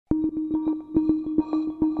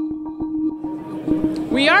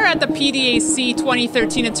We are at the PDAC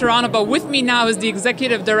 2013 in Toronto, but with me now is the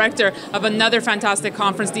Executive Director of another fantastic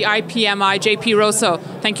conference, the IPMI, J.P. Rosso.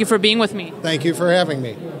 Thank you for being with me. Thank you for having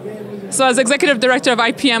me. So as Executive Director of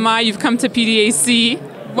IPMI, you've come to PDAC.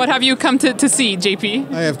 What have you come to see, J.P.?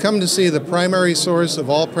 I have come to see the primary source of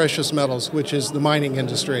all precious metals, which is the mining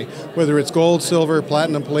industry. Whether it's gold, silver,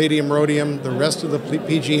 platinum, palladium, rhodium, the rest of the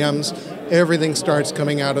PGMs, everything starts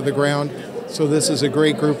coming out of the ground. So this is a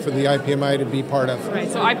great group for the IPMI to be part of. Right,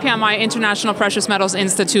 so IPMI, International Precious Metals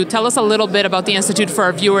Institute. Tell us a little bit about the Institute for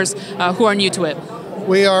our viewers who are new to it.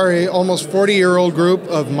 We are a almost 40-year-old group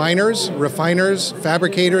of miners, refiners,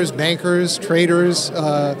 fabricators, bankers, traders,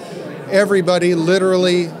 everybody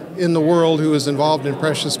literally in the world who is involved in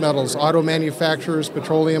precious metals, auto manufacturers,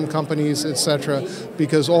 petroleum companies, etc.,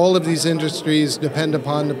 because all of these industries depend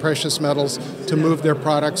upon the precious metals to move their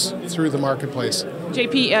products through the marketplace.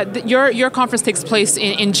 JP, your conference takes place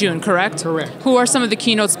in June, correct? Correct. Who are some of the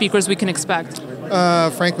keynote speakers we can expect?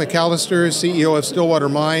 Frank McAllister, CEO of Stillwater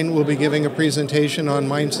Mine, will be giving a presentation on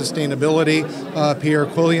mine sustainability. Pierre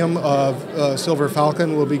Quilliam of Silver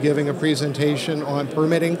Falcon will be giving a presentation on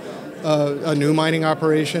permitting a new mining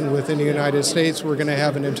operation within the United States. We're going to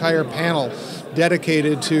have an entire panel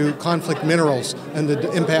dedicated to conflict minerals and the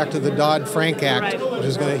impact of the Dodd-Frank Act, which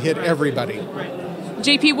is going to hit everybody.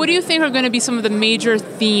 JP, what do you think are going to be some of the major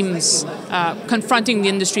themes confronting the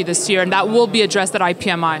industry this year, and that will be addressed at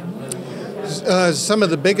IPMI? Some of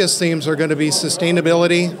the biggest themes are going to be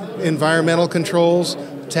sustainability, environmental controls,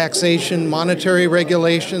 taxation, monetary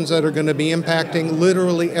regulations that are going to be impacting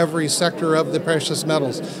literally every sector of the precious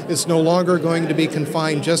metals. It's no longer going to be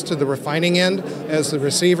confined just to the refining end as the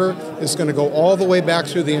receiver. It's going to go all the way back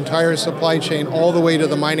through the entire supply chain, all the way to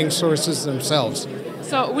the mining sources themselves.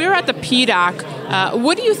 So we're at the PDAC.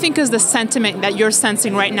 What do you think is the sentiment that you're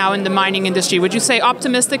sensing right now in the mining industry? Would you say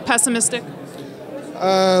optimistic, pessimistic?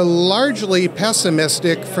 Largely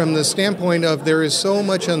pessimistic from the standpoint of there is so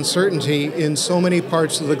much uncertainty in so many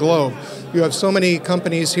parts of the globe. You have so many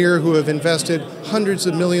companies here who have invested hundreds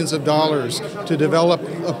of millions of dollars to develop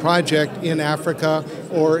a project in Africa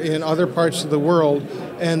or in other parts of the world,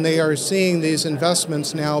 and they are seeing these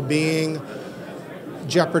investments now being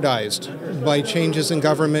jeopardized by changes in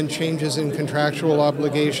government, changes in contractual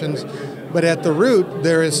obligations. But at the root,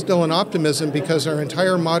 there is still an optimism because our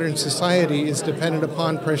entire modern society is dependent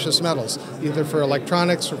upon precious metals, either for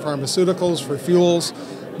electronics, for pharmaceuticals, for fuels.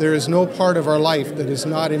 There is no part of our life that is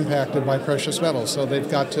not impacted by precious metals, so they've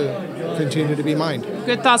got to continue to be mined.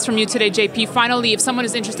 Good thoughts from you today, JP. Finally, if someone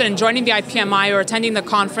is interested in joining the IPMI or attending the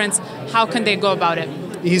conference, how can they go about it?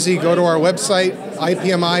 Easy, go to our website,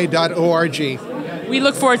 ipmi.org. We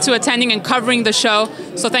look forward to attending and covering the show.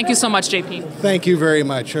 So thank you so much, JP. Thank you very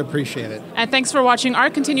much. I appreciate it. And thanks for watching our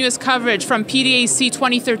continuous coverage from PDAC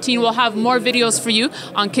 2013. We'll have more videos for you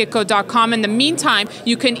on kitco.com. In the meantime,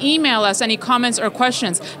 you can email us any comments or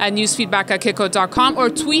questions at newsfeedback@kitco.com or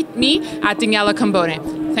tweet me at Daniela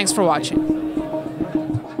Cambone. Thanks for watching.